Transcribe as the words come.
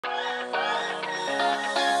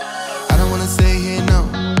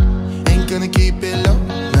gonna keep it low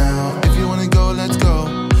now. If you wanna go, let's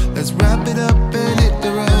go. Let's wrap it up and hit the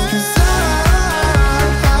road. 'Cause I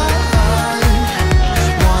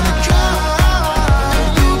wanna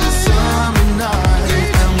drive through the summer night.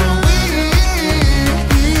 And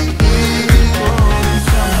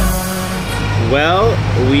when Well,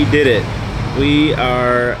 we did it. We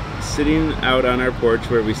are sitting out on our porch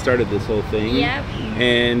where we started this whole thing. Yep.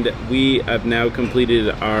 And we have now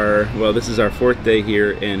completed our, well, this is our 4th day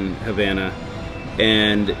here in Havana.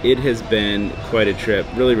 And it has been quite a trip,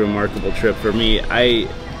 really remarkable trip for me. I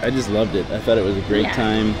just loved it. I thought it was a great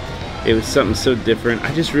time. It was something so different.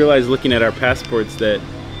 I just realized looking at our passports that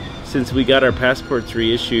since we got our passports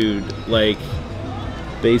reissued, like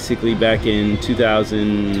basically back in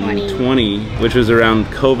 2020, which was around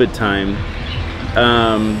COVID time,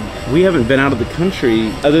 we haven't been out of the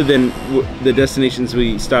country other than the destinations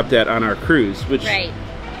we stopped at on our cruise, which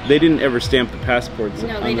they didn't ever stamp the passports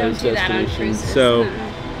on those destinations. So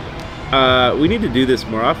we need to do this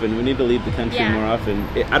more often. We need to leave the country more often.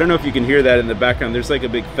 I don't know if you can hear that in the background. There's like a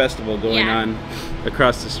big festival going on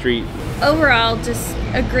across the street. Overall, just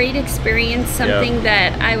a great experience, something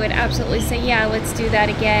that I would absolutely say, yeah, let's do that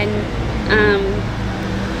again.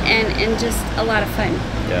 And just a lot of fun.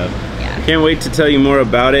 Yeah. Can't wait to tell you more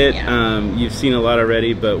about it. You've seen a lot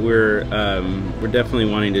already, but we're definitely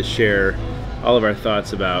wanting to share all of our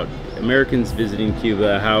thoughts about Americans visiting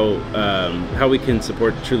Cuba, how we can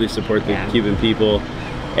truly support the Cuban people,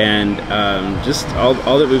 and just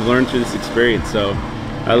all that we've learned through this experience. So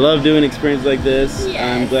I love doing experiences like this.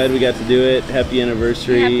 I'm glad we got to do it. Happy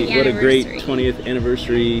anniversary. What a great 20th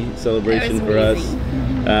anniversary celebration for us.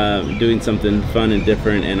 Doing something fun and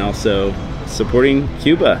different, and also supporting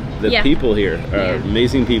Cuba. The people here are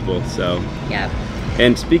amazing people. So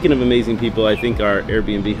and speaking of amazing people, I think our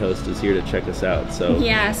Airbnb host is here to check us out. So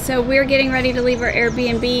so we're getting ready to leave our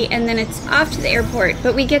Airbnb, and then it's off to the airport.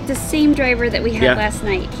 But we get the same driver that we had last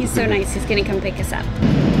night. He's so nice. He's gonna come pick us up.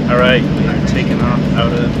 All right, we are taking off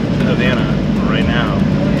out of Havana right now.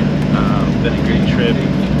 Been a great trip.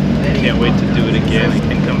 Can't wait to do it again. I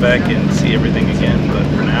can come back and see everything again. But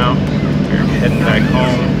for now, we're heading back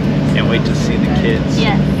home. Can't wait to see the kids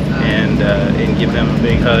and give them a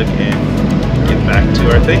big hug and get back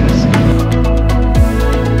to our things.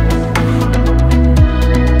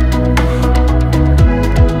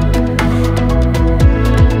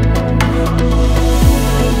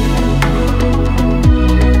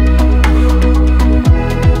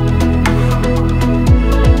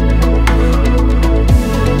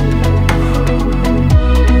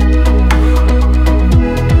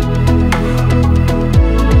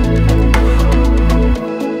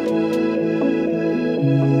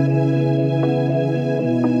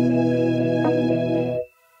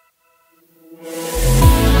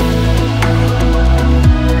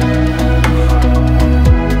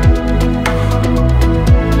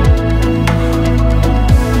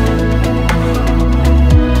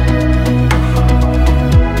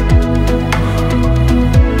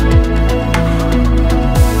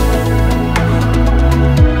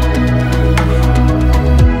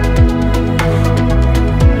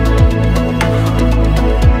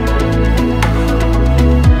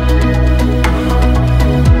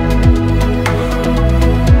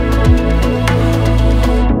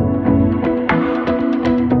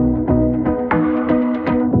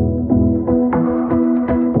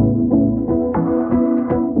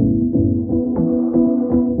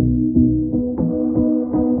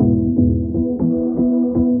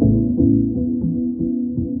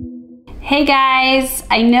 Hey guys,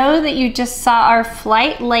 I know that you just saw our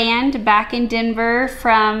flight land back in Denver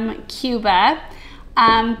from Cuba,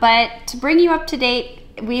 but to bring you up to date,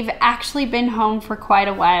 we've actually been home for quite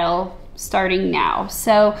a while starting now.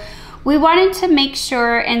 So we wanted to make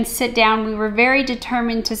sure and sit down. We were very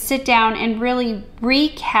determined to sit down and really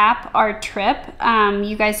recap our trip.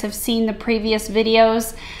 You guys have seen the previous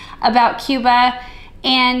videos about Cuba.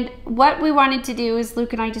 And what we wanted to do is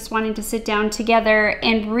Luke and I just wanted to sit down together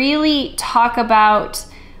and really talk about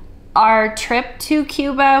our trip to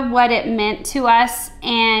Cuba, what it meant to us,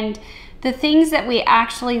 and the things that we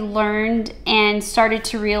actually learned and started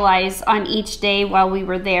to realize on each day while we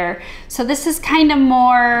were there. So this is kind of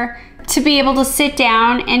more to be able to sit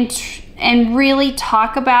down and really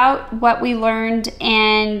talk about what we learned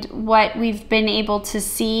and what we've been able to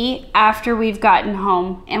see after we've gotten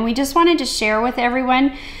home. And we just wanted to share with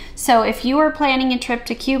everyone. So if you are planning a trip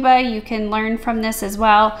to Cuba, you can learn from this as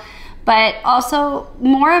well. But also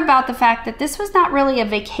more about the fact that this was not really a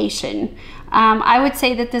vacation. I would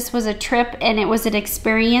say that this was a trip and it was an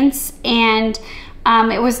experience, and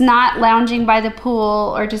it was not lounging by the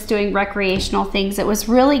pool or just doing recreational things. It was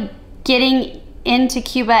really getting into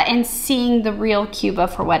Cuba and seeing the real Cuba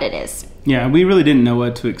for what it is. Yeah, we really didn't know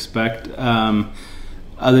what to expect,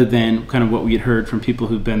 other than kind of what we had heard from people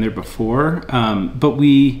who've been there before. But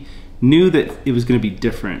we knew that it was going to be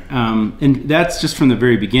different, and that's just from the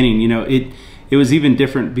very beginning. You know, it was even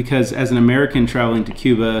different because as an American traveling to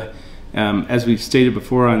Cuba, as we've stated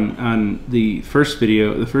before on the first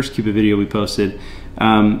Cuba video we posted,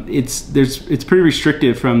 it's pretty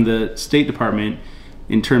restrictive from the State Department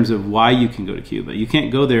in terms of why you can go to Cuba. You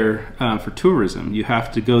can't go there for tourism. You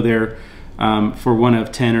have to go there for one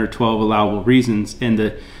of 10 or 12 allowable reasons. And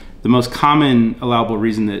the most common allowable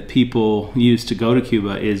reason that people use to go to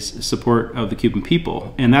Cuba is support of the Cuban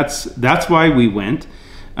people. And that's why we went.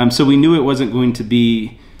 So we knew it wasn't going to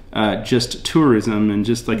be just tourism and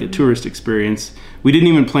just like a tourist experience. We didn't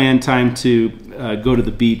even plan time to go to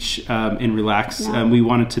the beach and relax. No. We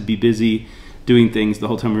wanted to be busy doing things the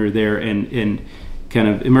whole time we were there and kind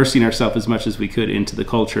of immersing ourselves as much as we could into the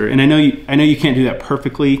culture. And I know you can't do that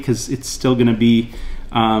perfectly because it's still going to be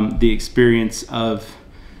the experience of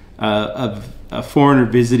a foreigner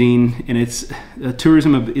visiting, and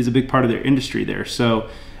tourism is a big part of their industry there. So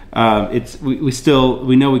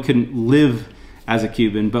we know we couldn't live as a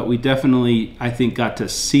Cuban, but we definitely, I think, got to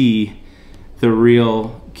see the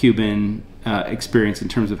real Cuban experience in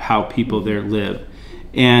terms of how people there live.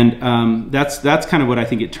 And that's kind of what I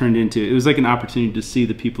think it turned into. It was like an opportunity to see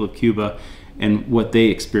the people of Cuba and what they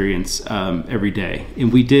experience every day.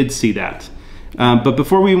 And we did see that. But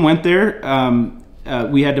before we went there,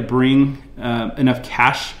 we had to bring enough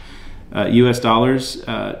cash, US dollars,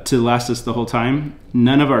 to last us the whole time.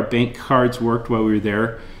 None of our bank cards worked while we were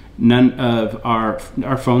there. None of our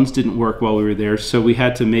phones didn't work while we were there. So we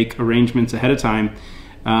had to make arrangements ahead of time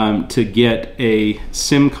to get a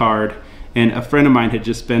SIM card. And a friend of mine had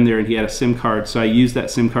just been there and he had a SIM card. So I used that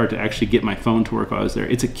SIM card to actually get my phone to work while I was there.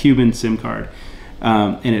 It's a Cuban SIM card.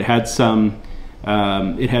 And it had some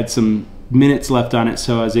minutes left on it.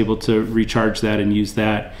 So I was able to recharge that and use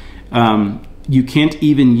that. You can't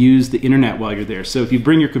even use the internet while you're there. So if you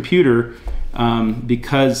bring your computer,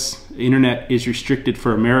 because internet is restricted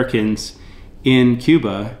for Americans in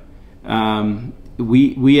Cuba,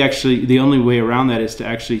 we actually, the only way around that is to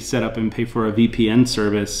actually set up and pay for a VPN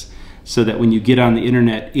service so that when you get on the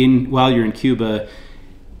internet while you're in Cuba,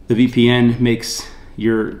 the VPN makes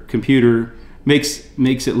your computer, makes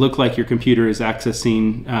it look like your computer is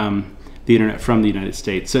accessing the internet from the United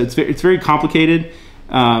States. So it's very complicated,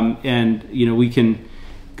 and you know, we can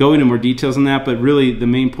go into more details on that, but really the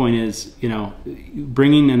main point is, you know,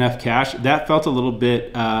 bringing enough cash. That felt a little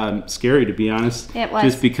bit scary, to be honest. It was.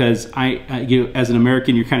 Just because as an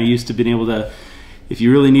American, you're kind of used to being able to, if you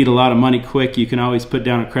really need a lot of money quick, you can always put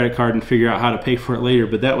down a credit card and figure out how to pay for it later,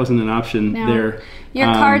 but that wasn't an option there. Your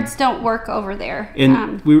cards don't work over there.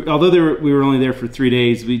 And although we were only there for 3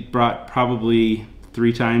 days, we brought probably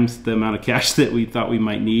 3 times the amount of cash that we thought we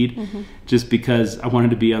might need, just because I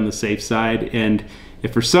wanted to be on the safe side. And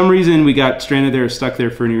if for some reason we got stranded there or stuck there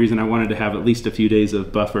for any reason, I wanted to have at least a few days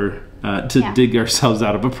of buffer to dig ourselves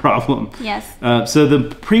out of a problem. Yes. So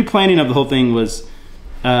the pre-planning of the whole thing was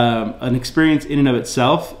an experience in and of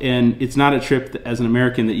itself, and it's not a trip as an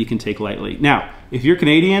American that you can take lightly. Now, if you're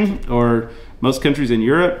Canadian or most countries in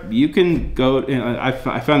Europe, you can go, and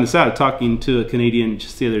I found this out talking to a Canadian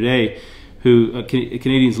just the other day, who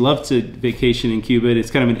Canadians love to vacation in Cuba. It's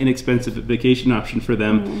kind of an inexpensive vacation option for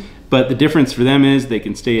them. But the difference for them is they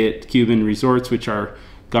can stay at Cuban resorts, which are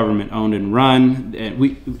government owned and run. And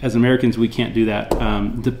we, as Americans, we can't do that.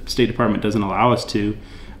 The State Department doesn't allow us to.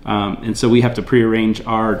 And so we have to prearrange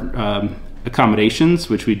our accommodations,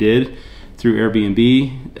 which we did through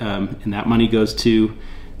Airbnb. And that money goes to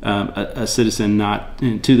a citizen, not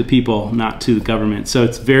to the people, not to the government. So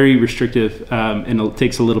it's very restrictive, and it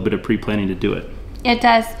takes a little bit of pre-planning to do it. It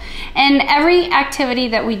does. And every activity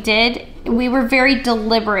that we did, we were very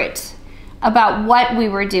deliberate about what we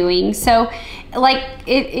were doing. So like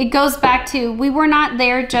it goes back to, we were not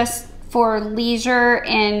there just for leisure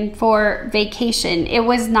and for vacation. It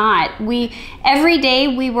was not. Every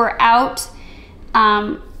day we were out,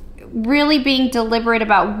 really being deliberate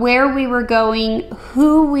about where we were going,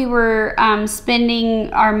 who we were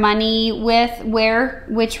spending our money with,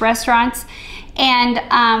 which restaurants,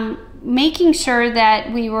 and making sure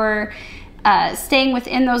that we were staying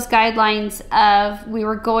within those guidelines of we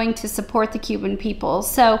were going to support the Cuban people.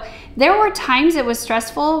 So there were times it was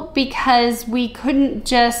stressful because we couldn't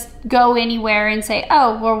just go anywhere and say,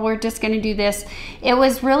 oh, well, we're just going to do this. It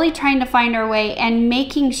was really trying to find our way and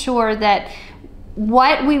making sure that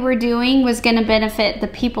what we were doing was going to benefit the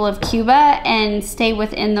people of Cuba and stay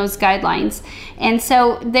within those guidelines. And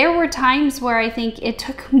so there were times where I think it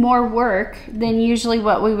took more work than usually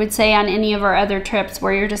what we would say on any of our other trips,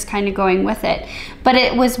 where you're just kind of going with it. But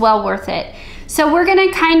it was well worth it. So we're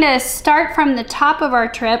going to kind of start from the top of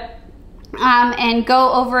our trip and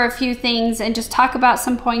go over a few things and just talk about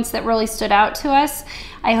some points that really stood out to us.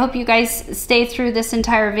 I hope you guys stay through this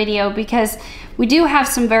entire video, because we do have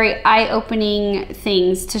some very eye-opening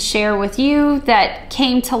things to share with you that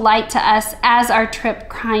came to light to us as our trip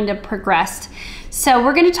kind of progressed. So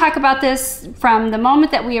we're going to talk about this from the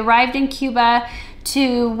moment that we arrived in Cuba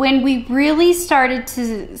to when we really started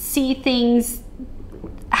to see things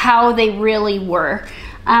how they really were.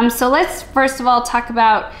 So let's first of all talk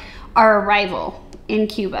about our arrival in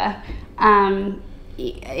Cuba.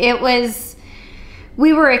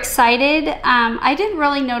 We were excited. I didn't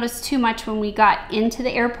really notice too much when we got into the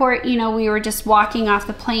airport. You know, we were just walking off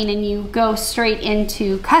the plane and you go straight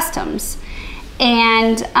into customs.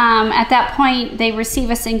 And at that point, they receive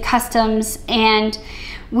us in customs, and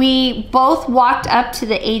we both walked up to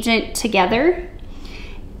the agent together.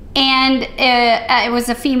 And it was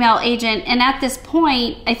a female agent. And at this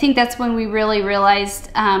point, I think that's when we really realized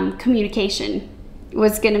communication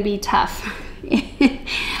was going to be tough.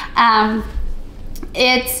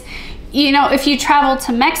 It's, you know, if you travel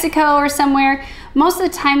to Mexico or somewhere, most of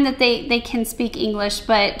the time that they can speak English,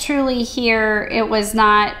 but truly here it was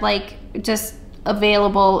not like just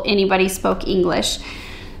available, anybody spoke English.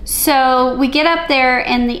 So we get up there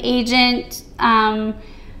and the agent I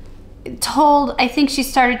think she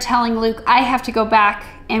started telling Luke, I have to go back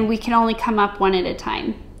and we can only come up one at a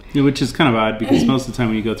time. Yeah, which is kind of odd, because most of the time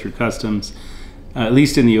when you go through customs, at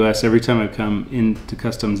least in the US, every time I've come into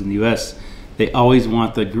customs in the US, they always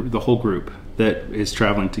want the whole group that is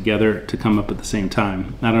traveling together to come up at the same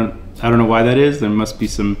time. I don't know why that is. There must be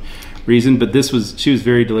some reason, but she was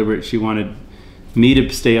very deliberate. She wanted me to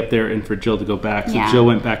stay up there and for Jill to go back. So Yeah. Jill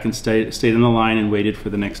went back and stayed in the line and waited for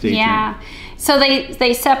the next agent. Yeah. So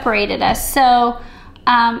they separated us. So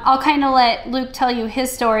I'll kind of let Luke tell you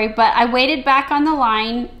his story, but I waited back on the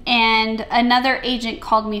line and another agent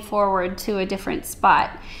called me forward to a different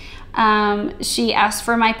spot. She asked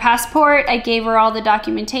for my passport. I gave her all the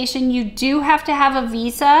documentation. You do have to have a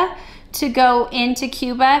visa to go into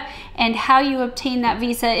Cuba, and how you obtain that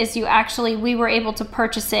visa is we were able to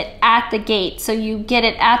purchase it at the gate. So you get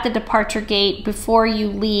it at the departure gate before you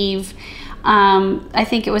leave. I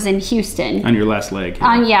think it was in Houston. On your last leg.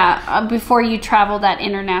 Before you travel that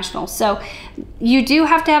international. So you do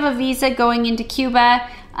have to have a visa going into Cuba.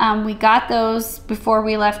 We got those before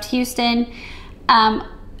we left Houston.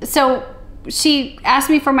 So she asked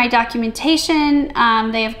me for my documentation.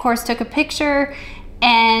 They of course took a picture,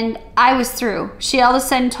 and I was through. She all of a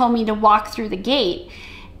sudden told me to walk through the gate,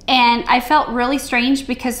 and I felt really strange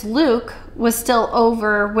because Luke was still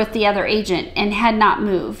over with the other agent and had not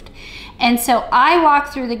moved. And so I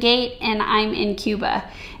walk through the gate and I'm in Cuba,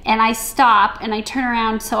 and I stop and I turn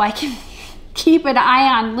around so I can keep an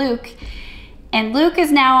eye on Luke, and Luke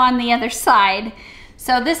is now on the other side.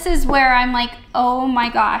 So this is where I'm like, oh my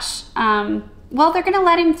gosh, well, they're gonna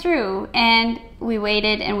let him through. And we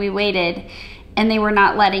waited and we waited, and they were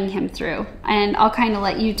not letting him through. And I'll kind of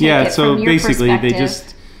let you take it from your perspective. Yeah, so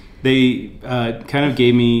basically they kind of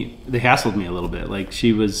they hassled me a little bit. Like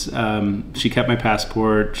she kept my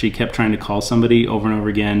passport. She kept trying to call somebody over and over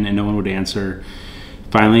again, and no one would answer.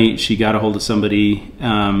 Finally, she got a hold of somebody,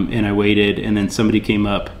 and I waited, and then somebody came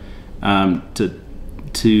up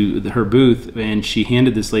to her booth, and she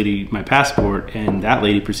handed this lady my passport, and that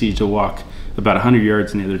lady proceeded to walk about 100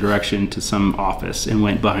 yards in the other direction to some office and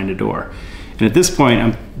went behind a door. And at this point,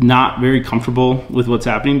 I'm not very comfortable with what's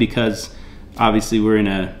happening, because obviously we're in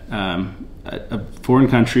a foreign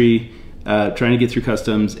country trying to get through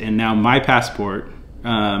customs, and now my passport,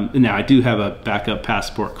 now I do have a backup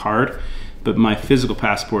passport card, but my physical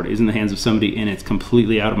passport is in the hands of somebody, and it's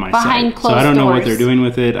completely out of my sight. So I don't know what they're doing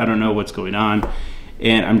with it. I don't know what's going on.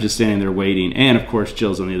 And I'm just standing there waiting. And of course,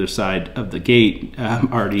 Jill's on the other side of the gate,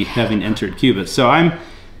 already having entered Cuba. So I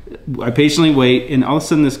patiently wait, and all of a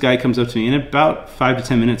sudden this guy comes up to me, and about 5 to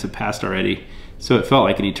 10 minutes have passed already. So it felt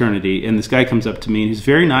like an eternity. And this guy comes up to me, and he's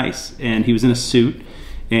very nice, and he was in a suit,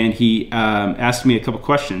 and he asked me a couple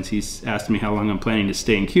questions. He's asked me how long I'm planning to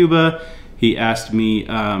stay in Cuba. He asked me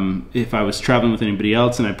if I was traveling with anybody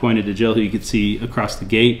else, and I pointed to Jill, who you could see across the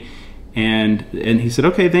gate. And he said,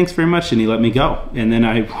 okay, thanks very much, and he let me go. And then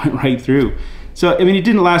I went right through. So, I mean, it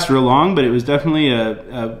didn't last real long, but it was definitely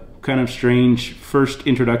a kind of strange first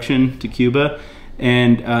introduction to Cuba.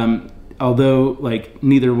 And although like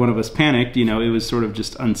neither one of us panicked, you know, it was sort of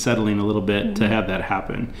just unsettling a little bit to have that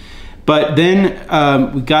happen. But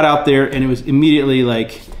then we got out there, and it was immediately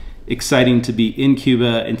like exciting to be in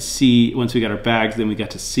Cuba and see, once we got our bags, then we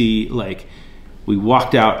got to see, like, we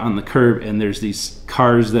walked out on the curb and there's these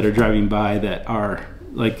cars that are driving by that are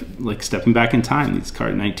like stepping back in time. These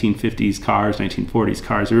cars, 1950s cars, 1940s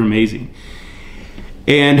cars, they were amazing.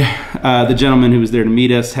 And the gentleman who was there to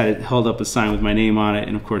meet us had held up a sign with my name on it,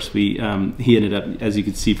 and of course we he ended up, as you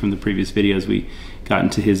could see from the previous videos, we got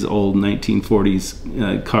into his old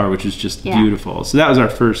 1940s car, which was just beautiful. So that was our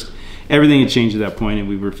first. Everything had changed at that point, and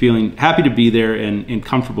we were feeling happy to be there and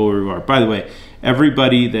comfortable where we were. By the way,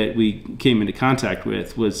 everybody that we came into contact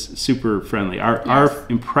with was super friendly. Our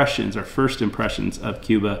impressions, our first impressions of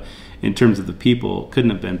Cuba in terms of the people couldn't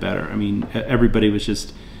have been better. I mean, everybody was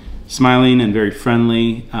just smiling and very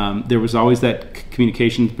friendly. There was always that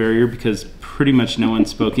communications barrier because pretty much no one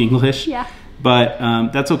spoke English.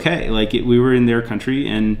 But that's okay. Like, we were in their country,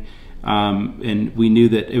 and we knew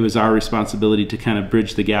that it was our responsibility to kind of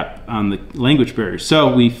bridge the gap on the language barrier.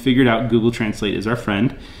 So we figured out Google Translate is our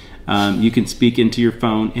friend. You can speak into your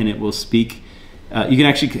phone, and it will speak. You can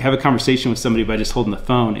actually have a conversation with somebody by just holding the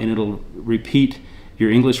phone, and it'll repeat your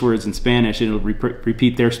English words in Spanish, and it'll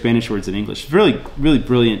repeat their Spanish words in English. Really, really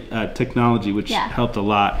brilliant technology, which helped a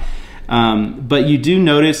lot. But you do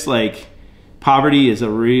notice, like, poverty is a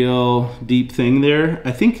real deep thing there.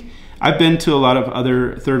 I think I've been to a lot of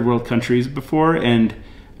other third world countries before, and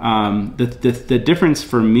the difference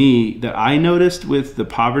for me that I noticed with the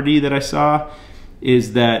poverty that I saw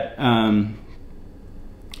is that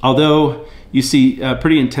although you see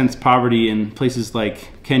pretty intense poverty in places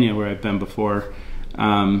like Kenya, where I've been before,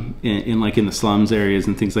 in the slums areas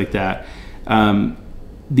and things like that,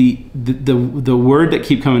 the word that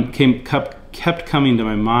kept coming to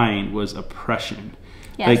my mind was oppression.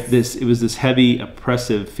 Like this, it was this heavy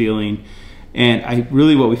oppressive feeling. And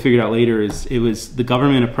what we figured out later is it was the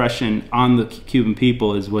government oppression on the Cuban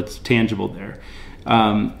people is what's tangible there.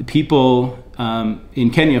 People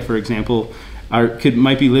in Kenya, for example,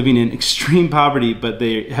 might be living in extreme poverty, but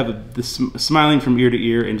they have this smiling from ear to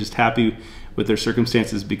ear and just happy with their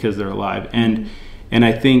circumstances because they're alive. And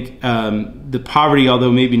I think the poverty,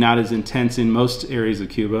 although maybe not as intense in most areas of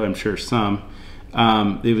Cuba, I'm sure some,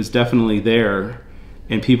 it was definitely there.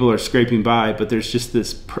 And people are scraping by, but there's just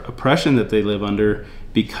this oppression that they live under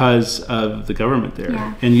because of the government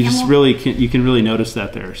there. And you just you can really notice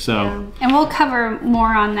that there. So and we'll cover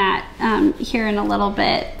more on that here in a little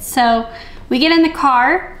bit. So we get in the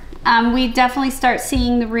car, we definitely start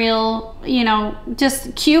seeing the real,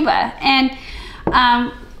 just Cuba. And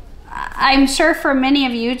I'm sure for many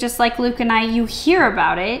of you, just like Luke and I, you hear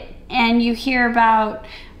about it, and you hear about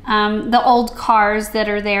the old cars that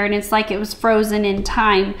are there, and it's like it was frozen in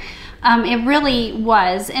time. It really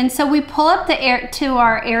was. And so we pull up to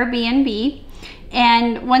our Airbnb,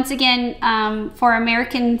 and once again, for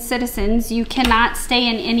American citizens, you cannot stay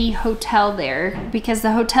in any hotel there because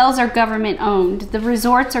the hotels are government owned, the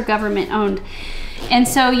resorts are government owned, and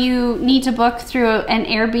so you need to book through an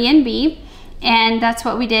Airbnb, and that's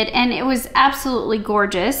what we did. And it was absolutely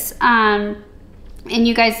gorgeous, and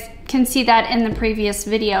you guys can see that in the previous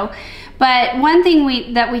video. But one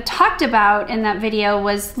thing that we talked about in that video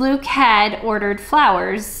was Luke had ordered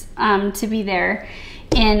flowers to be there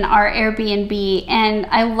in our Airbnb, and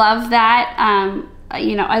I love that.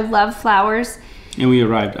 I love flowers. And we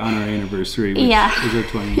arrived on our anniversary, which is our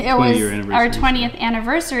 20-year anniversary. Our 20th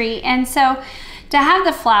anniversary, and so to have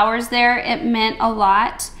the flowers there, it meant a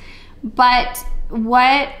lot. But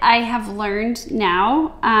what I have learned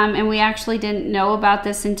now, and we actually didn't know about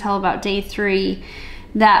this until about day 3,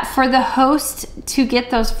 that for the host to get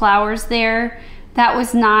those flowers there, that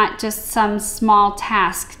was not just some small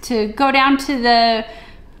task to go down to the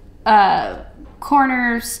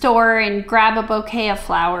corner store and grab a bouquet of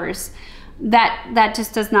flowers. That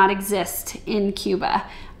just does not exist in Cuba.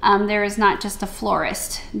 There is not just a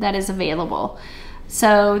florist that is available.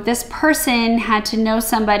 So this person had to know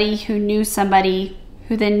somebody who knew somebody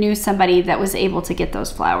who then knew somebody that was able to get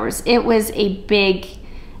those flowers. It was a big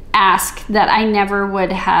ask that I never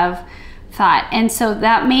would have thought. And so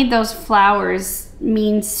that made those flowers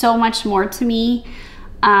mean so much more to me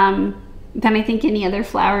than I think any other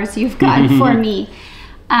flowers you've gotten for me.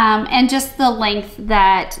 And just the length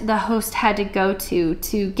that the host had to go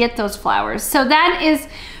to get those flowers. So that is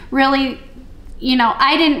really,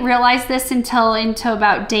 I didn't realize this until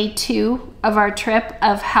about day 2 of our trip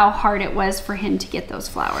of how hard it was for him to get those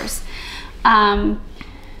flowers.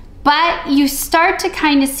 But you start to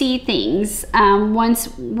kind of see things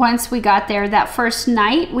once we got there. That first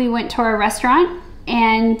night we went to our restaurant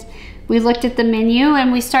and we looked at the menu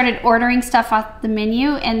and we started ordering stuff off the menu,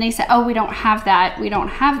 and they said, oh, we don't have that, we don't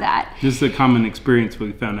have that. This is a common experience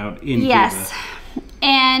we found out in Yes. Cuba.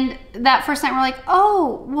 And that first night we're like,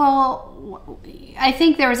 oh, well, I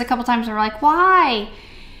think there was a couple times where we're like, why?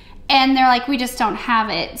 And they're like, we just don't have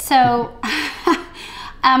it. So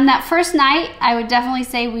that first night, I would definitely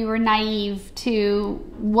say we were naive to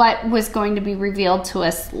what was going to be revealed to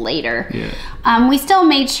us later. Yeah. We still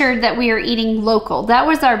made sure that we were eating local. That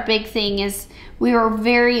was our big thing, is we were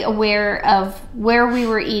very aware of where we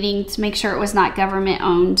were eating to make sure it was not government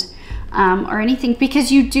owned or anything,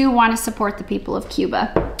 because you do want to support the people of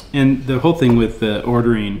Cuba. And the whole thing with the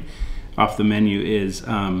ordering off the menu is,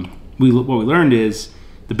 what we learned is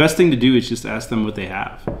the best thing to do is just ask them what they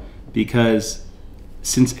have, because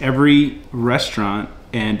since every restaurant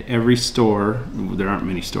and every store, there aren't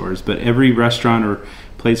many stores, but every restaurant or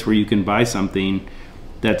place where you can buy something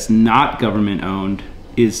that's not government owned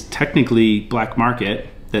is technically black market,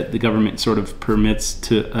 that the government sort of permits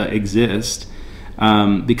to exist.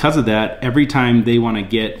 Because of that, every time they want to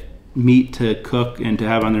get meat to cook and to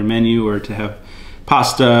have on their menu, or to have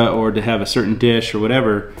pasta, or to have a certain dish or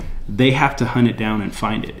whatever, they have to hunt it down and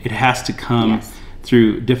find it. It has to come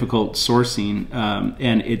through difficult sourcing,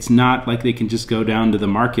 and it's not like they can just go down to the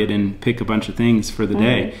market and pick a bunch of things for the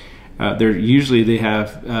day. They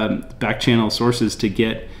have back channel sources to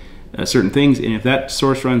get certain things, and if that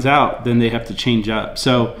source runs out, then they have to change up.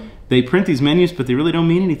 So they print these menus, but they really don't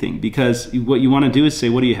mean anything, because what you want to do is say,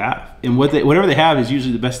 what do you have? And whatever they have is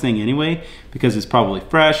usually the best thing anyway, because it's probably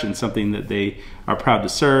fresh and something that they are proud to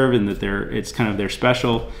serve, and that it's kind of their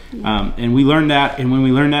special. And we learned that, and when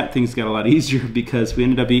we learned that, things got a lot easier, because we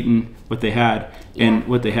ended up eating what they had, and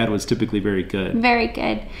what they had was typically very good. Very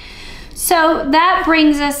good. So that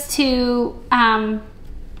brings us to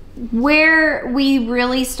where we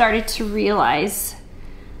really started to realize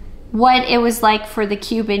what it was like for the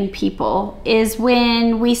Cuban people, is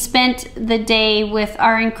when we spent the day with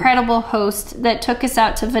our incredible host that took us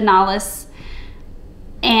out to Vinales,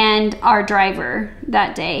 and our driver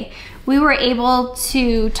that day. We were able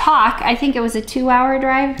to talk. I think it was a 2-hour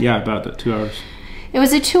drive. Yeah, about 2 hours. It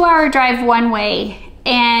was a 2-hour drive one way,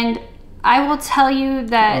 and I will tell you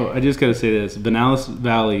that... Oh, I just got to say this. Vinales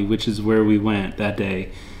Valley, which is where we went that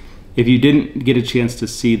day, if you didn't get a chance to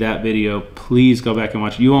see that video, please go back and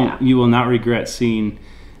watch it. You will not regret seeing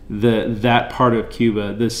that part of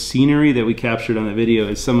Cuba. The scenery that we captured on the video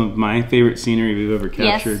is some of my favorite scenery we've ever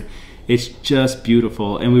captured. Yes. It's just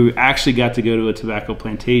beautiful, and we actually got to go to a tobacco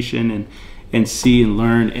plantation and see and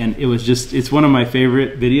learn, and it's one of my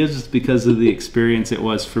favorite videos, just because of the experience it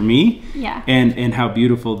was for me. Yeah. And how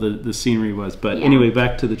beautiful the scenery was. But anyway,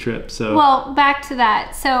 back to the trip. So well, back to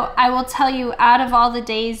that. So I will tell you, out of all the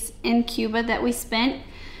days in Cuba that we spent,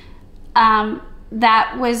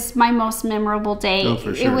 that was my most memorable day. Oh,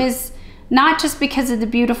 for sure. It was not just because of the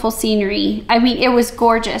beautiful scenery. I mean, it was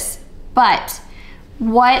gorgeous, but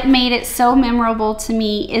what made it so memorable to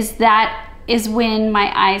me is when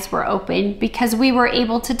my eyes were open, because we were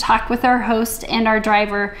able to talk with our host and our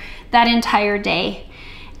driver that entire day.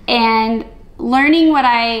 And learning what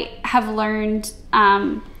I have learned,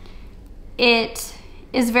 it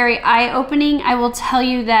is very eye-opening. I will tell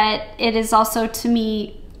you that it is also, to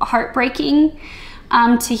me, heartbreaking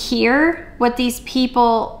to hear what these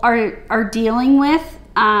people are dealing with.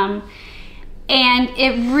 And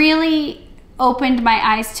it really opened my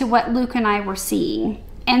eyes to what Luke and I were seeing.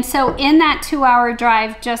 And so in that 2-hour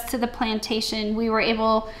drive just to the plantation, we were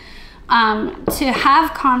able to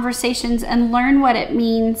have conversations and learn what it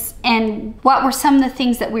means and what were some of the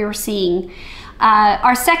things that we were seeing.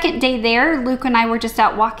 Our second day there, Luke and I were just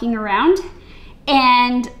out walking around,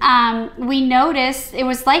 and we noticed it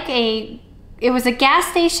was a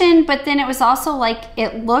gas station, but then it was also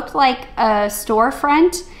it looked like a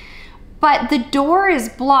storefront, but the door is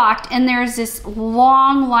blocked and there's this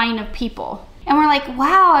long line of people. And we're like,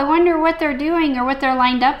 wow, I wonder what they're doing or what they're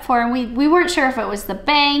lined up for. And we weren't sure if it was the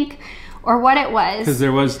bank or what it was. Because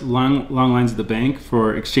there was long lines at the bank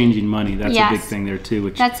for exchanging money. That's a big thing there too.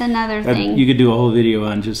 Which that's another thing. You could do a whole video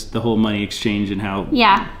on just the whole money exchange and how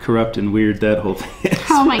corrupt and weird that whole thing is.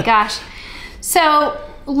 Oh my gosh. So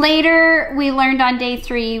later we learned on day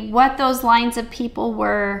 3 what those lines of people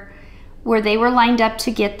were, where they were lined up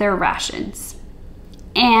to get their rations.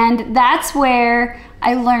 And that's where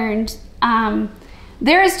I learned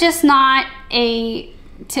there is just not a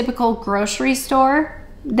typical grocery store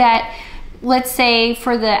that, let's say,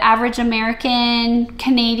 for the average American,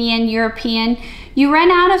 Canadian, European, you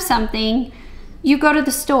run out of something, you go to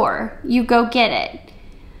the store, you go get it.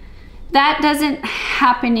 That doesn't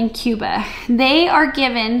happen in Cuba. They are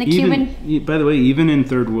given, the Cuban... By the way, even in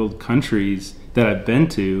third world countries that I've been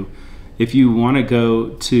to, if you want to go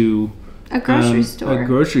to a grocery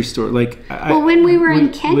store. Like, when we were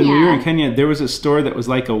in Kenya, there was a store that was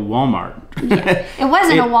like a Walmart. Yeah. It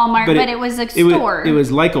wasn't a Walmart, but it was a store. It was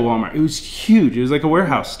like a Walmart. It was huge. It was like a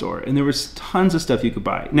warehouse store, and there was tons of stuff you could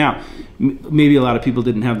buy. Now, maybe a lot of people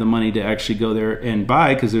didn't have the money to actually go there and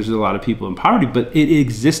buy because there's a lot of people in poverty, but it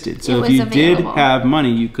existed. So if you did have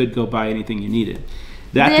money, you could go buy anything you needed.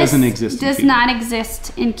 That doesn't exist in Cuba. Does not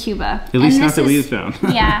exist in Cuba. At least not that we have found.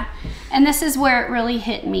 Yeah, and this is where it really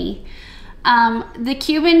hit me. The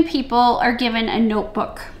Cuban people are given a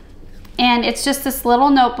notebook, and it's just this little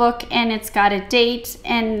notebook, and it's got a date,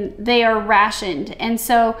 and they are rationed. And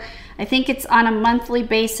so I think it's on a monthly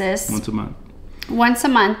basis. Once a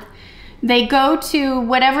month. They go to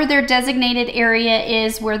whatever their designated area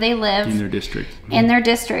is where they live. In their district. In their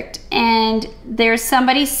district. And there's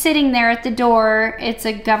somebody sitting there at the door. It's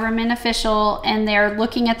a government official, and they're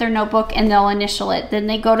looking at their notebook, and they'll initial it. Then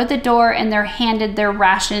they go to the door, and they're handed their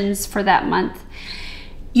rations for that month.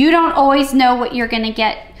 You don't always know what you're going to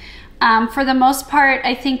get. For the most part,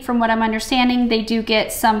 I think from what I'm understanding, they do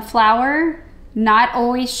get some flour, not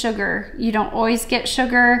always sugar. You don't always get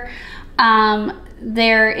sugar.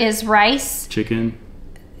 There is rice, chicken,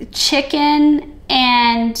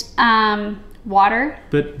 and water.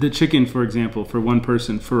 But the chicken, for example, for one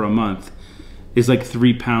person for a month is like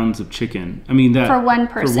 3 pounds of chicken. I mean, that for one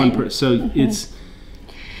person. So it's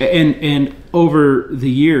and over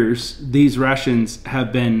the years, these rations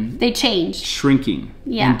have been shrinking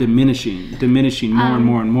and diminishing more and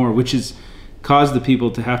more and more, which has caused the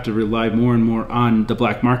people to have to rely more and more on the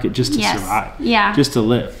black market just to survive, just to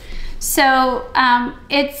live. So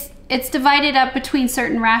it's divided up between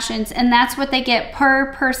certain rations, and that's what they get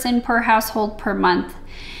per person, per household, per month.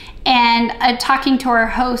 And talking to our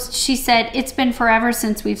host, she said it's been forever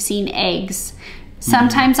since we've seen eggs.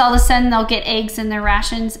 Sometimes all of a sudden they'll get eggs in their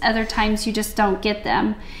rations. Other times you just don't get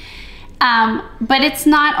them. But it's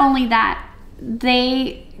not only that.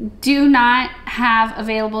 They do not have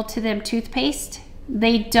available to them toothpaste.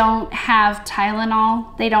 They don't have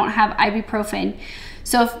Tylenol. They don't have ibuprofen.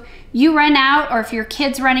 So if you run out, or if your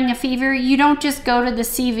kid's running a fever, you don't just go to the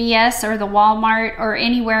CVS or the Walmart or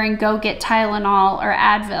anywhere and go get Tylenol or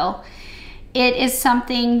Advil. It is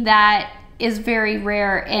something that is very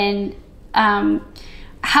rare. And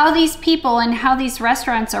how these people and how these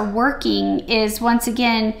restaurants are working is, once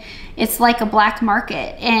again, it's like a black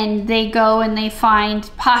market, and they go and they find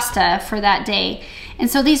pasta for that day. And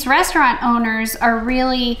so these restaurant owners are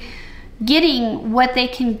really getting what they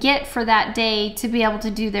can get for that day to be able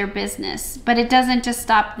to do their business. But it doesn't just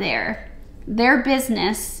stop there. Their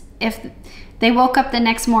business, if they woke up the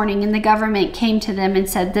next morning and the government came to them and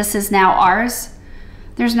said, this is now ours,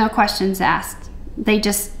 there's no questions asked. They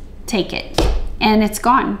just take it, and it's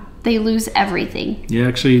gone. They lose everything. Yeah,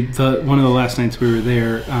 actually, one of the last nights we were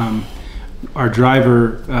there, our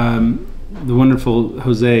driver, the wonderful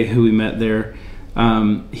Jose, who we met there,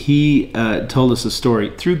 he told us a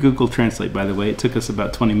story through Google Translate. By the way, it took us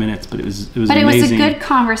about 20 minutes, but it was amazing. It was a good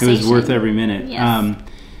conversation. It was worth every minute. Yes.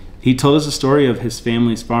 He told us a story of his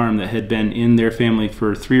family's farm that had been in their family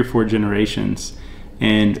for 3 or 4 generations,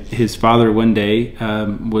 and his father one day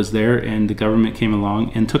was there, and the government came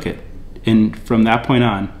along and took it. And from that point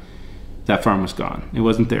on, that farm was gone. It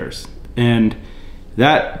wasn't theirs. And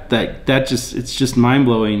that just, it's just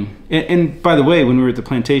mind-blowing. And by the way, when we were at the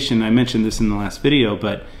plantation, I mentioned this in the last video,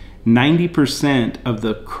 but 90% of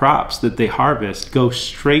the crops that they harvest go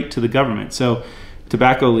straight to the government. So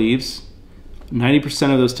tobacco leaves,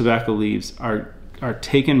 90% of those tobacco leaves are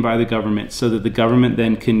taken by the government, so that the government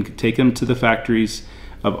then can take them to the factories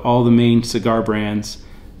of all the main cigar brands,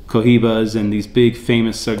 Cohibas and these big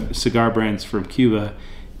famous cigar brands from Cuba,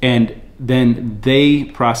 and then they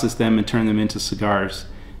process them and turn them into cigars.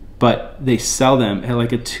 But they sell them at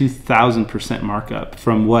like a 2,000% markup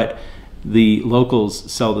from what the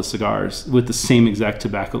locals sell the cigars with the same exact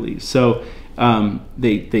tobacco leaves. So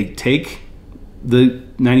they take the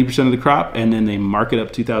 90% of the crop, and then they mark it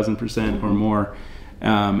up 2,000% or more,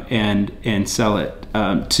 and sell it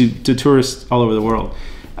to tourists all over the world.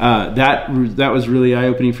 That was really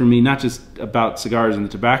eye-opening for me, not just about cigars and the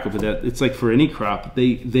tobacco, but that it's like for any crop,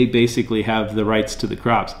 they basically have the rights to the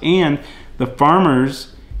crops, and the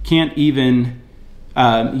farmers can't even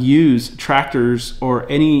use tractors or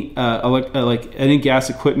any like any gas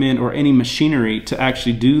equipment or any machinery to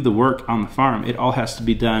actually do the work on the farm. It all has to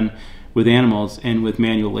be done with animals and with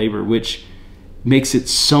manual labor, which makes it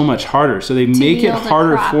so much harder. So they make it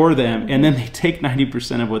harder for them, and then they take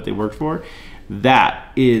 90% of what they worked for.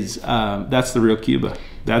 that is that's the real Cuba.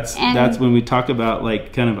 That's when we talk about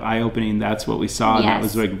like kind of eye-opening. That's what we saw, and that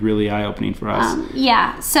was like really eye-opening for us.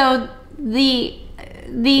 Yeah. So the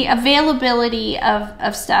availability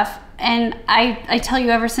of stuff, and I tell you,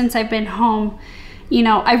 ever since I've been home, you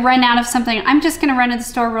know, I run out of something, I'm just gonna run to the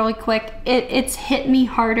store really quick. It's hit me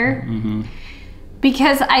harder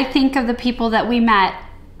because I think of the people that we met,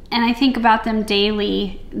 and I think about them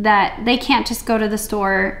daily, that they can't just go to the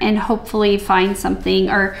store and hopefully find something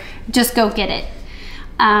or just go get it.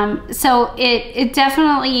 So it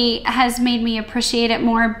definitely has made me appreciate it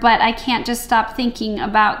more, but I can't just stop thinking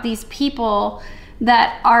about these people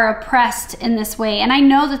that are oppressed in this way. And I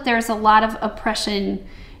know that there's a lot of oppression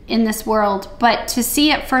in this world, but to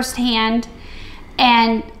see it firsthand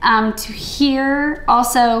and to hear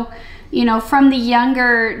also, you know, from the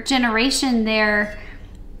younger generation their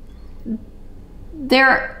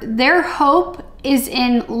hope is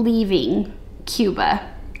in leaving Cuba.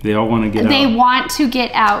 They all want to get out. They want to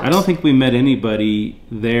get out. I don't think we met anybody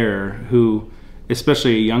there who,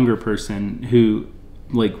 especially a younger person, who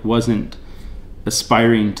like wasn't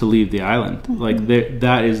aspiring to leave the island. Like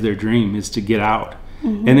that is their dream, is to get out.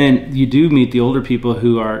 And then you do meet the older people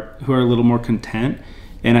who are a little more content,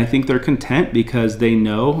 and I think they're content because they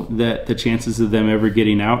know that the chances of them ever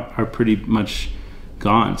getting out are pretty much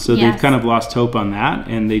gone. So they've kind of lost hope on that,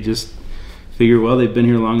 and they just figure, well, they've been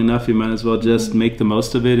here long enough, we might as well just make the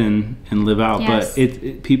most of it and live out. But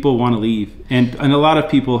people want to leave, and a lot of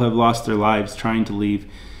people have lost their lives trying to leave.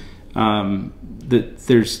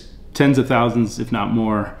 There's tens of thousands, if not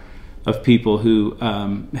more, of people who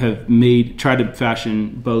have tried to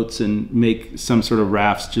fashion boats and make some sort of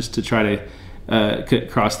rafts just to try to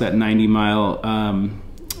cross that 90-mile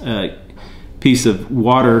piece of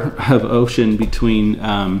water of ocean between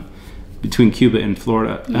Cuba and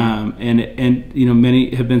Florida. And you know,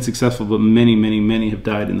 many have been successful, but many have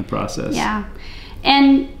died in the process. Yeah.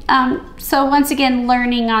 And so once again,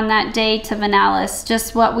 learning on that day to Vanales,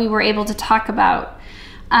 just what we were able to talk about.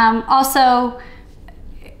 Also,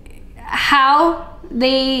 how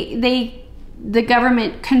the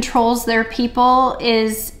government controls their people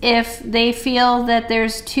is if they feel that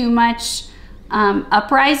there's too much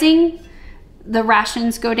uprising, the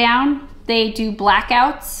rations go down. They do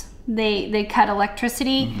blackouts. They cut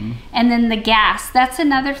electricity, and then the gas. That's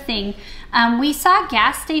another thing. We saw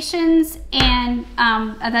gas stations, and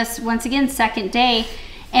that's once again second day,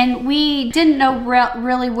 and we didn't know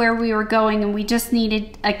really where we were going, and we just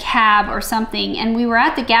needed a cab or something. And we were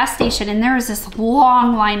at the gas station, and there was this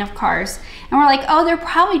long line of cars, and we're like, oh, they're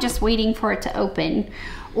probably just waiting for it to open,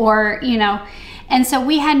 or you know. And so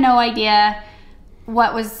we had no idea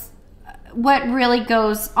what really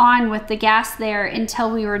goes on with the gas there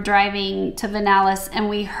until we were driving to Vanales, and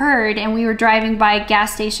we were driving by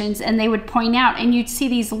gas stations, and they would point out, and you'd see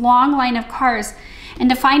these long line of cars, and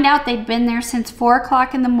to find out they'd been there since 4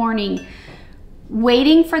 o'clock in the morning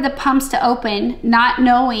waiting for the pumps to open, not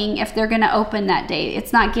knowing if they're going to open that day.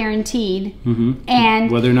 It's not guaranteed. And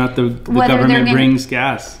whether or not the government brings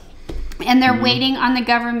gas. And they're waiting on the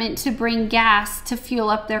government to bring gas to fuel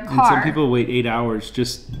up their car. And some people wait 8 hours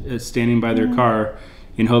just standing by their car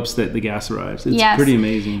in hopes that the gas arrives. It's pretty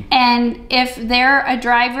amazing. And if they're a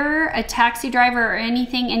driver, a taxi driver or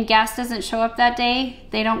anything, and gas doesn't show up that day,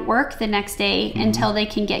 they don't work the next day until they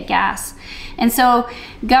can get gas. And so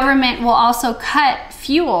government will also cut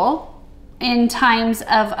fuel in times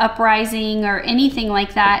of uprising or anything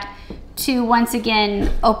like that, to once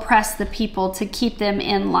again oppress the people, to keep them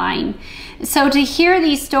in line. So to hear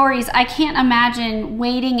these stories, I can't imagine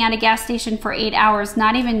waiting at a gas station for 8 hours,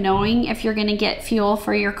 not even knowing if you're going to get fuel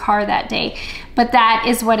for your car that day. But that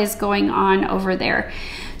is what is going on over there.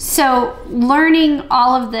 So learning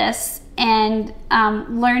all of this and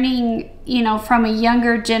learning, you know, from a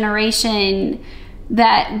younger generation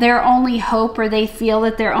that their only hope, or they feel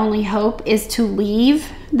that their only hope, is to leave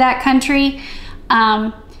that country.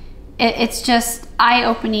 It's just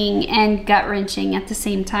eye-opening and gut-wrenching at the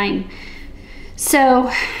same time.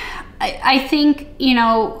 So I think, you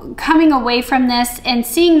know, coming away from this and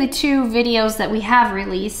seeing the 2 videos that we have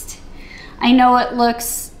released, I know it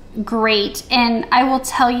looks great. And I will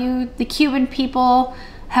tell you, the Cuban people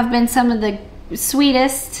have been some of the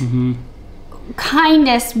sweetest,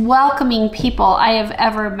 kindest, welcoming people I have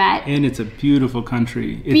ever met. And it's a beautiful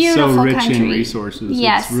country. It's so rich in resources.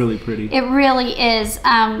 Yes. It's really pretty. It really is.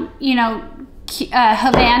 You know,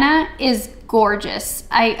 Havana is gorgeous.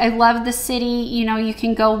 I love the city. You know, you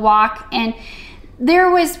can go walk, and there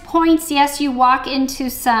was points, yes, you walk into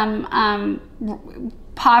some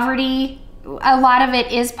poverty. A lot of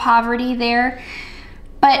it is poverty there.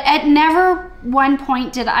 But at never one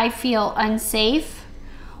point did I feel unsafe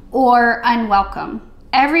or unwelcome.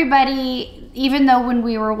 Everybody, even though when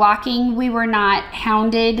we were walking, we were not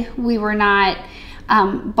hounded, we were not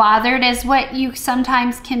bothered as what you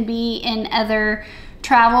sometimes can be in other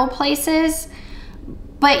travel places.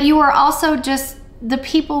 But you were also just, the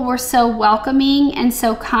people were so welcoming and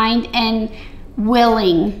so kind and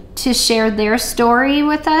willing to share their story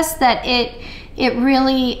with us that it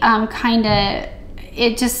really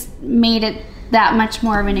it just made it that much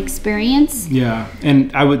more of an experience. Yeah,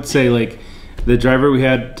 and I would say, like, the driver we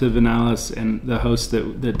had to Vinales and the host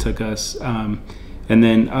that took us, and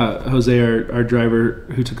then Jose, our driver,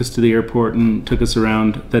 who took us to the airport and took us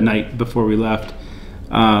around the night before we left.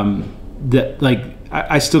 I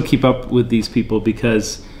still keep up with these people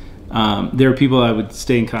because there are people I would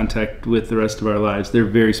stay in contact with the rest of our lives. They're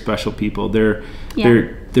very special people. They're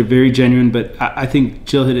very genuine, but I think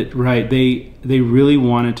Jill hit it right. They really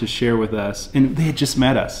wanted to share with us, and they had just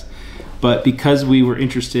met us. But because we were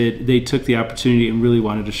interested, they took the opportunity and really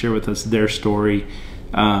wanted to share with us their story,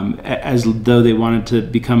 as though they wanted to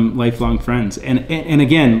become lifelong friends. And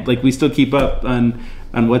again, like, we still keep up on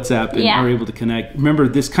WhatsApp and are able to connect. Remember,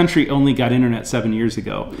 this country only got internet 7 years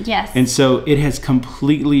ago. Yes. And so it has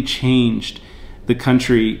completely changed the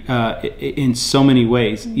country in so many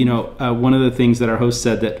ways. You know, one of the things that our host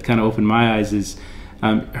said that kind of opened my eyes is,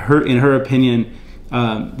 in her opinion,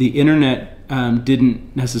 the internet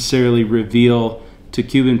didn't necessarily reveal to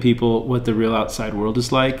Cuban people what the real outside world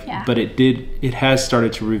is like, but it has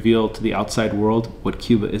started to reveal to the outside world what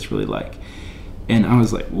Cuba is really like. And I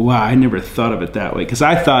was like, wow, I never thought of it that way. Because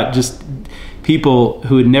I thought just people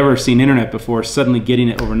who had never seen internet before suddenly getting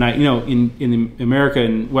it overnight. You know, in America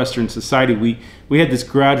and Western society, we had this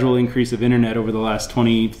gradual increase of internet over the last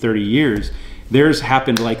 20, 30 years. Theirs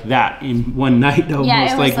happened like that in one night,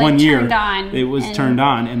 almost like 1 year. It was turned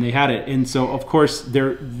on, and they had it. And so, of course,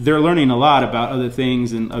 they're learning a lot about other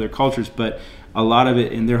things and other cultures, but a lot of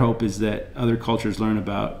it, and their hope is that other cultures learn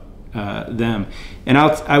about them. And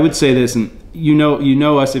I would say this, and you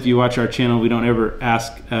know us if you watch our channel. We don't ever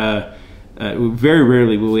ask. Very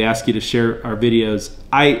rarely will we ask you to share our videos.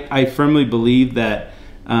 I firmly believe that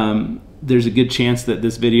there's a good chance that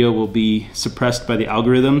this video will be suppressed by the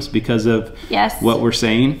algorithms because of what we're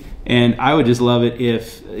saying. And I would just love it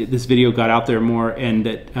if this video got out there more, and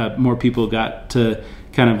that more people got to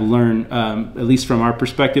kind of learn, at least from our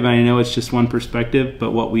perspective. And I know it's just one perspective,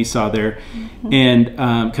 but what we saw there, and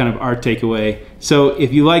kind of our takeaway. So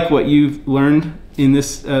if you like what you've learned in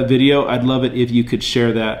this video, I'd love it if you could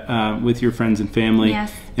share that with your friends and family,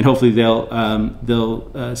 and hopefully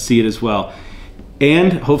they'll see it as well.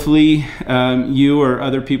 And hopefully you or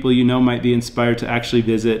other people you know might be inspired to actually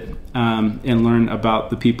visit and learn about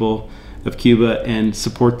the people of Cuba and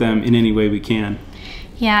support them in any way we can.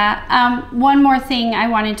 Yeah, one more thing I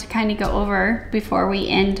wanted to kind of go over before we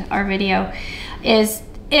end our video is,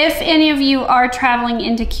 if any of you are traveling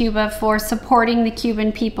into Cuba for supporting the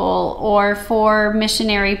Cuban people or for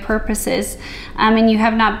missionary purposes, and you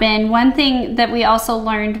have not been, one thing that we also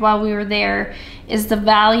learned while we were there is the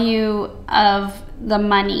value of the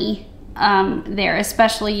money there,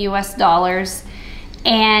 especially US dollars.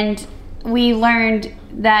 And we learned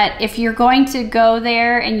that if you're going to go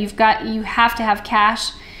there and you have to have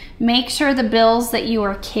cash, make sure the bills that you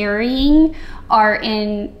are carrying are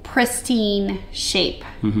in pristine shape.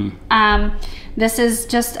 This is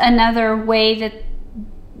just another way that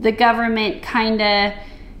the government kind of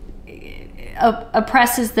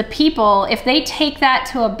oppresses the people. If they take that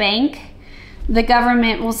to a bank, the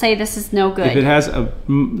government will say this is no good. If it has a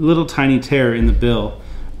little tiny tear in the bill,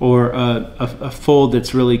 or a fold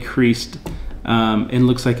that's really creased and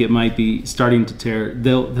looks like it might be starting to tear,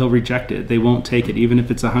 they'll reject it. They won't take it. Even if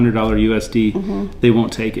it's $100 USD, they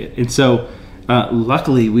won't take it. And so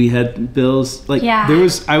luckily we had bills, like there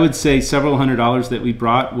was, I would say, several $100s that we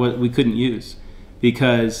brought what we couldn't use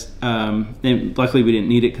because, and luckily we didn't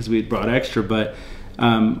need it because we had brought extra, but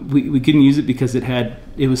we couldn't use it because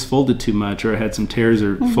it was folded too much, or it had some tears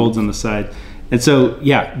or folds on the side. And so,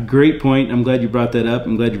 yeah, great point. I'm glad you brought that up.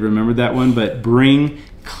 I'm glad you remembered that one. But bring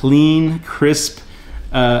clean, crisp,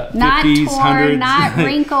 50s, not torn, 100s, not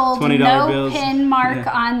wrinkled, $20 no bills. pin mark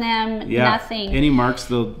on them, nothing. Any marks,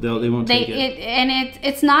 they won't take it. And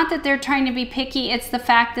it's not that they're trying to be picky. It's the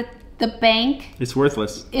fact that the bank, it's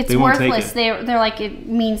worthless. It's worthless. They're like, it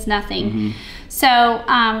means nothing.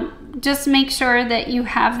 So just make sure that you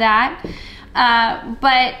have that.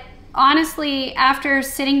 But honestly, after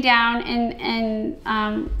sitting down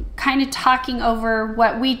and kind of talking over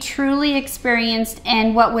what we truly experienced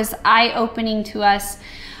and what was eye-opening to us,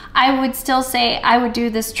 I would still say I would do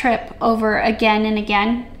this trip over again and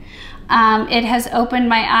again. It has opened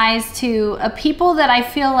my eyes to a people that I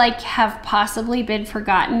feel like have possibly been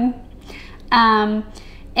forgotten. And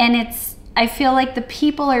I feel like the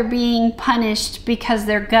people are being punished because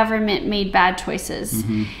their government made bad choices.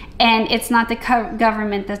 And it's not the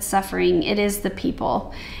government that's suffering, it is the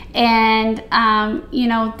people. And you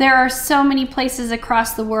know, there are so many places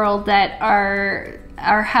across the world that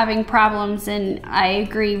are having problems, and I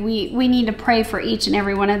agree, we need to pray for each and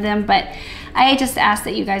every one of them. But I just ask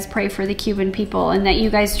that you guys pray for the Cuban people, and that you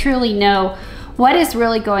guys truly know what is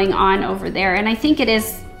really going on over there. And I think it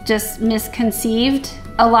is just misconceived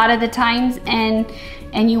a lot of the times, and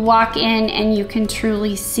you walk in and you can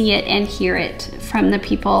truly see it and hear it from the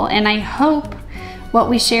people. And I hope what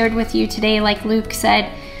we shared with you today, like Luke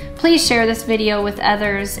said, please share this video with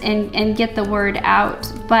others and get the word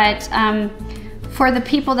out. But for the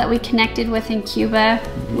people that we connected with in Cuba,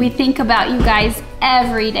 we think about you guys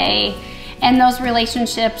every day. And those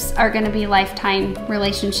relationships are going to be lifetime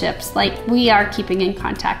relationships. Like, we are keeping in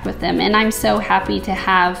contact with them. And I'm so happy to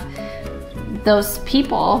have those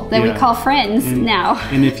people that we call friends now.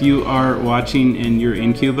 And if you are watching and you're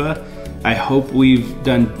in Cuba, I hope we've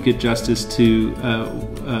done good justice to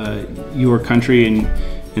your country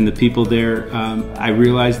and the people there. I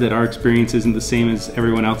realize that our experience isn't the same as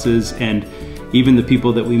everyone else's, and even the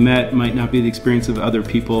people that we met might not be the experience of other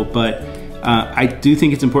people, but I do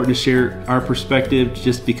think it's important to share our perspective.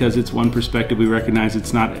 Just because it's one perspective, we recognize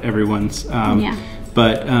it's not everyone's.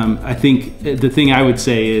 But I think the thing I would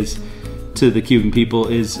say is, to the Cuban people,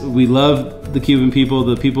 is we love the Cuban people,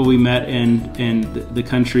 the people we met, and the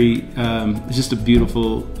country. It's just a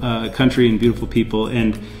beautiful country and beautiful people.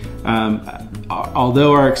 And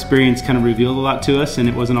although our experience kind of revealed a lot to us and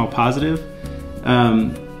it wasn't all positive,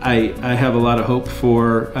 I have a lot of hope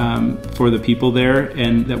for the people there,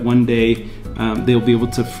 and that one day they'll be able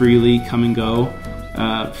to freely come and go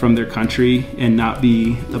from their country and not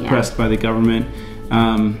be oppressed by the government.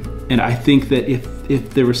 And I think that if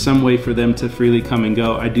there was some way for them to freely come and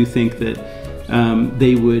go, I do think that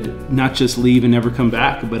they would not just leave and never come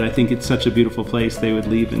back, but I think it's such a beautiful place, they would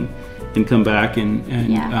leave and come back and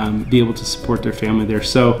be able to support their family there.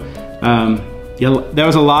 So yeah, that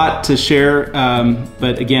was a lot to share,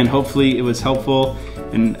 but again, hopefully it was helpful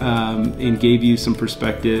and gave you some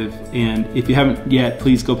perspective. And if you haven't yet,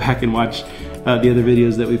 please go back and watch the other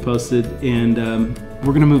videos that we posted. And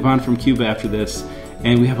we're gonna move on from Cuba after this.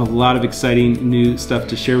 And we have a lot of exciting new stuff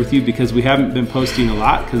to share with you, because we haven't been posting a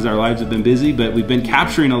lot because our lives have been busy, but we've been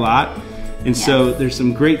capturing a lot. And so there's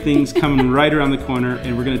some great things coming right around the corner,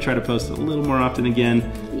 and we're gonna try to post a little more often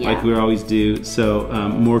again, like we always do. So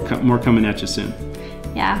more coming at you soon.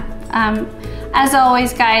 Yeah, as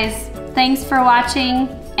always guys, thanks for watching,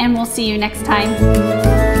 and we'll see you next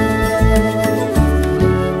time.